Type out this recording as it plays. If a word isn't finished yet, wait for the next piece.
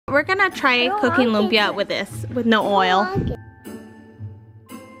we're gonna try cooking lumpia with this, with no oil.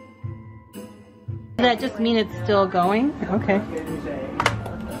 Does that just mean it's still going? Okay.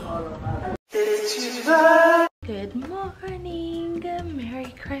 Good morning,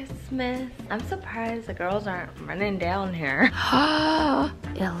 Merry Christmas. I'm surprised the girls aren't running down here.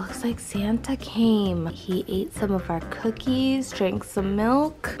 It looks like Santa came. He ate some of our cookies, drank some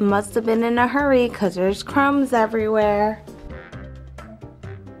milk. Must have been in a hurry because there's crumbs everywhere.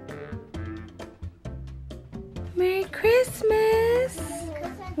 Merry Christmas.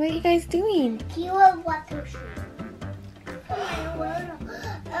 What are you guys doing? You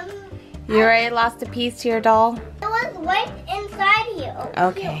already lost a piece to your doll? It was right inside here.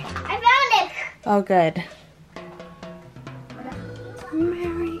 Okay. I found it. Oh, good.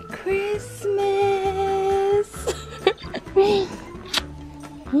 Merry Christmas. Okay,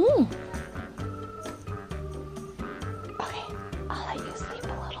 I'll let you sleep a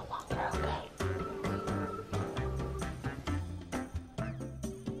little longer, okay?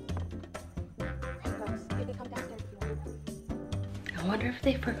 I wonder if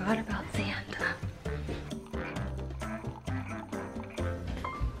they forgot about Santa.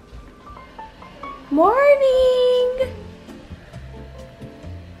 Morning!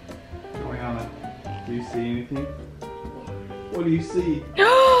 Julianna, do you see anything? What do you see?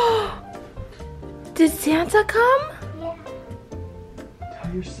 Did Santa come? Yeah.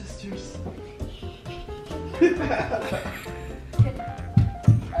 Tell your sisters.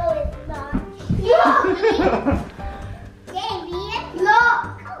 Oh, it's not. Look! Damien, look!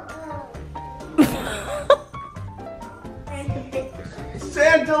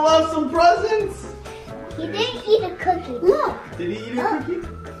 Santa loves some presents! He didn't eat a cookie. Look! Did he eat a cookie?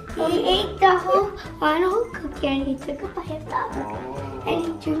 He ate the whole cookie and he took a bite of that and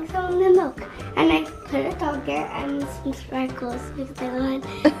he drank some of the milk. And I put it on there and some sprinkles because they want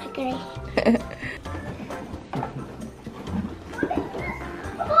decoration.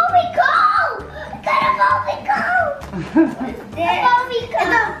 Bobby go! I got a Bobby go! What is this? A Bobby go! It's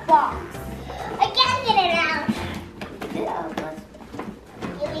a box. I can't get it out.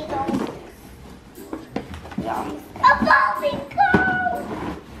 Here we go. A Bobby go!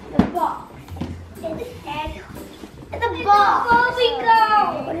 The box. It's a box. Bobby go!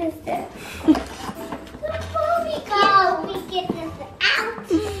 What is this? The Bobby go! We get this out.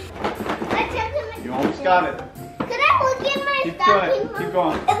 You almost got it. Could I look at my Keep stocking? going. Keep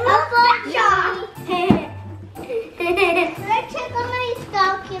going. It's a Could I check on my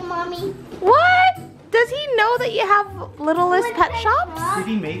stocking, Mommy? What? Does he know that you have littlest pet shops? Did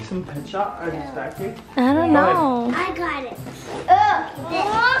he make some pet shop out of his factory? I don't know. I got it.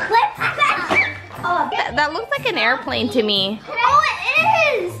 That looks like an airplane to me. Oh,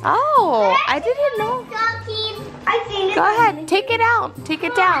 it is! Oh, I didn't know. Stocking. I seen it. Go ahead, take it out. Take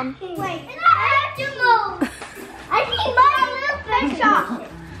it down. Wait, I have to move. I see my little pet shop.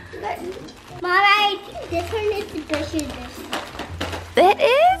 Mom, I think this one is the best of this. It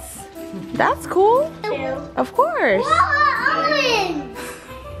is? That's cool. Of course. Orange!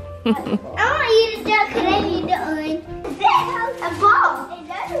 I want to eat a duck. Can I eat the orange? This a ball. It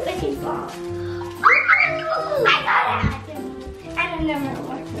does a big ball. Oh, I got it. I don't know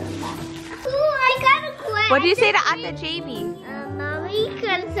what it was. Ooh, I got a question. What do you say to Auntie Jamie? Mommy,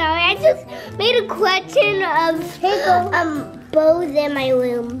 I'm sorry. I just made a question of bows in my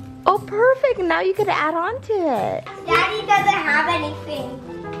room. Oh, perfect. Now you could add on to it. Daddy doesn't have anything.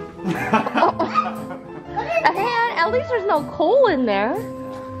 Hey, at least there's no coal in there.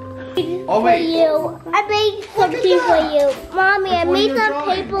 Oh, wait. For you. I made something for you. Mommy, I made some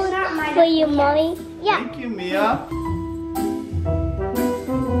paper for you, Mommy. Yeah. Thank you, Mia.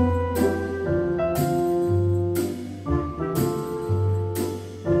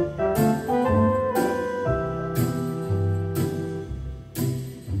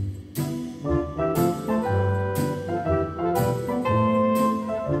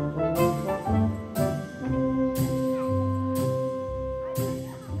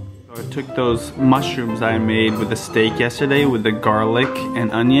 Took those mushrooms I made with the steak yesterday with the garlic and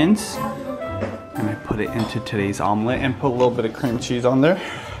onions, and I put it into today's omelet and put a little bit of cream cheese on there.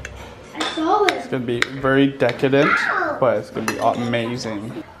 It's gonna be very decadent, but it's gonna be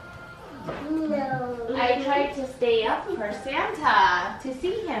amazing. I tried to stay up for Santa to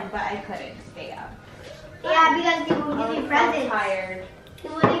see him, but I couldn't stay up. Yeah, because he won't give you presents. Tired. He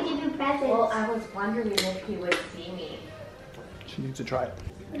wouldn't give you presents. Well, I was wondering if he would see me. She needs to try it.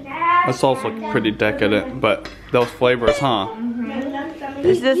 This also looks pretty decadent, but those flavors, huh?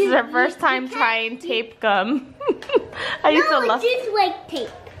 This is our first time trying tape gum. I used to love. It's just like tape.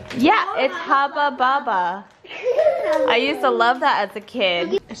 Yeah, it's Hubba Bubba. I used to love that as a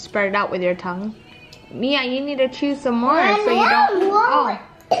kid. spread it out with your tongue. Mia, you need to chew some more so you blow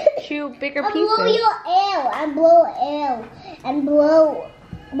don't chew bigger pieces. Blow your air and blow air and blow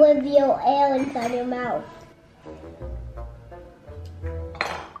with your air inside your mouth.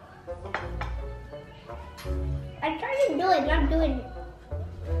 I'm trying to do it, not doing it.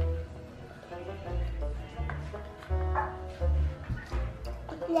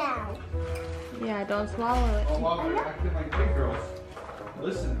 Yeah. Yeah, don't swallow it. Oh, wow, they're acting like big girls.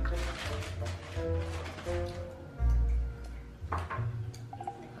 Listen.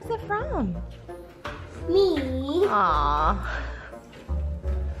 What's it from? Me. Aww.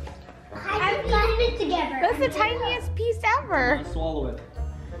 I'm putting it together. That's the tiniest piece ever. Swallow it.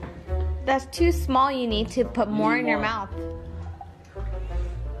 That's too small. You need to put more in your mouth.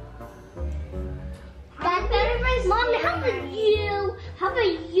 That's better. Mom, how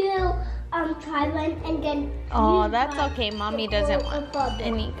about you try one and then Oh, that's okay. Mommy doesn't want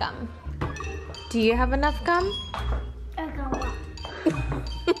any gum. Do you have enough gum?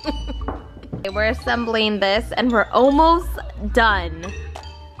 Okay, we're assembling this and we're almost done.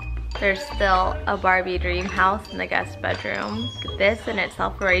 There's still a Barbie dream house in the guest bedroom. This in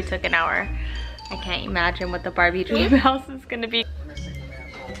itself already took an hour. I can't imagine what the Barbie dream house is gonna be.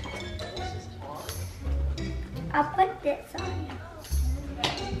 I'll put this on.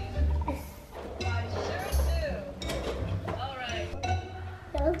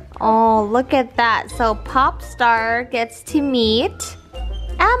 Oh, look at that. So Popstar gets to meet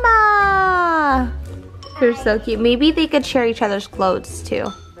Emma. They're so cute. Maybe they could share each other's clothes too.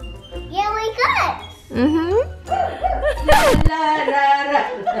 Yeah, we could.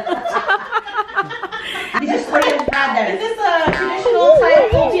 This is for your brother. Is this a traditional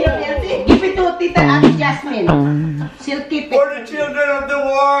type Filipino dancing? Give it to Tita Ate Jasmine. She'll keep it. For the children of the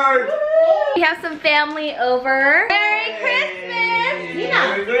world! We have some family over. Merry Christmas!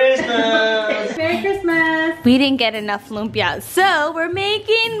 Merry Christmas! Merry Christmas! We didn't get enough lumpia, so we're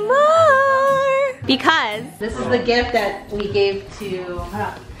making more! Because This is the gift that we gave to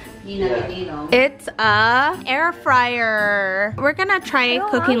Nino. it's a air fryer. We're gonna try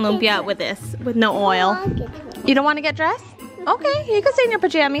cooking lumpia with this, with no oil. You don't want to get dressed? Okay, you can stay in your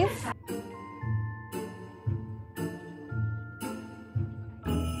pajamas.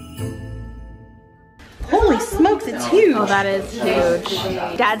 Holy smokes, it's huge! Oh, that is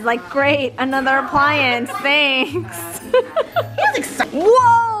huge. Dad's like, great, another appliance, thanks. He's excited.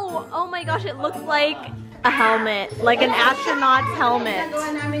 Whoa! Oh my gosh, it looks like a helmet, like an astronaut's helmet.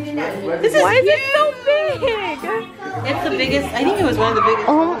 This is Why is huge. it so big? It's the biggest, I think it was one of the biggest.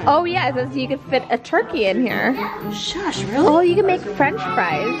 Oh yeah, it says you could fit a turkey in here. Shush, really? Oh, you can make French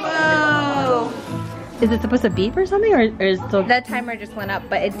fries. Whoa! Is it supposed to beep or something, or is it still... The timer just went up,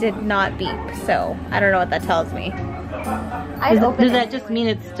 but it did not beep, so I don't know what that tells me. Does that just mean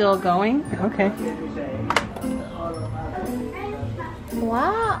it's still going? Okay.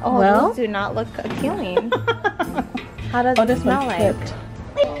 Wow. Oh, Well? those do not look appealing. How does Oh, it this smell one's like? clipped.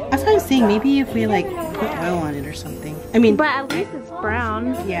 That's what I'm saying. Maybe if we like put oil on it or something. I mean, But at least it's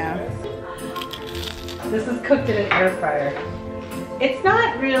brown. yeah. This is cooked in an air fryer. It's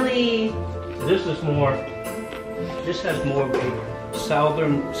not really. This is more, this has more of a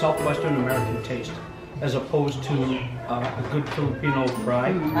southwestern American taste as opposed to a good Filipino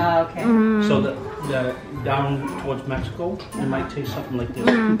fry. Okay. So the down towards Mexico, it might taste something like this.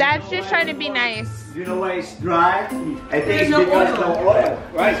 Dad's just trying to be nice. You know why it's dry? I think it's because no oil,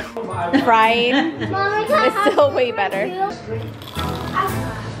 right? Frying Mom, I is still way better.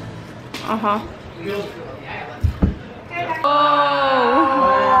 Uh-huh.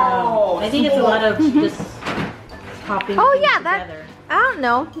 Wow. I think it's a lot of just popping. Oh things yeah, that, together. I don't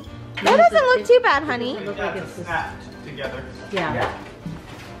know. That doesn't look too bad, honey. It looks like it's just, Snapped together. yeah.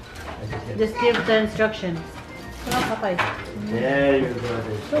 Just give the instructions. Come on, Popeye. There you go.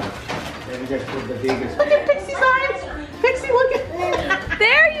 Let me just put the biggest. Look at Pixie's arms. Pixie, look at.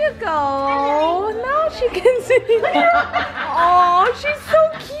 There you go. Now she can see. Oh, she's so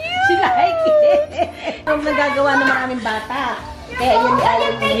cute. She like it. Ang nagagawa ng maraming bata. Kaya yun ni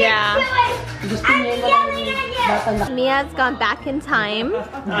ayaw niya. Yeah. Gusto niya yung maraming bata na. Mia's gone back in time.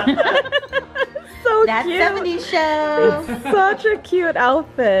 So That cute. 70s show. Such a cute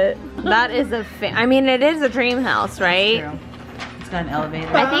outfit. That is a I mean, it is a dream house, right? True. It's got an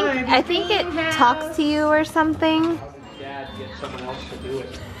elevator. I think it talks to you or something. Dad, get someone else to do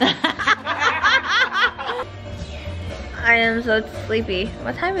it. I am so sleepy.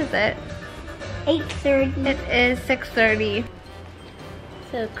 What time is it? 8:30. It is 6:30.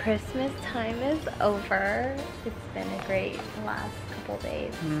 So Christmas time is over. It's been a great last couple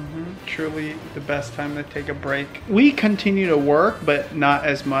days. Truly the best time to take a break. We continue to work, but not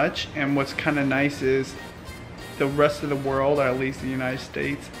as much. And what's kind of nice is the rest of the world, or at least the United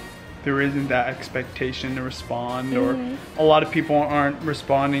States, there isn't that expectation to respond, or a lot of people aren't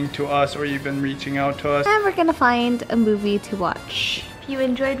responding to us or even reaching out to us. And we're gonna find a movie to watch. If you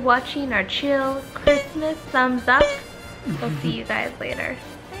enjoyed watching our chill Christmas thumbs up. We'll see you guys later.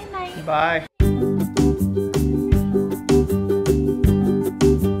 Night night. Bye.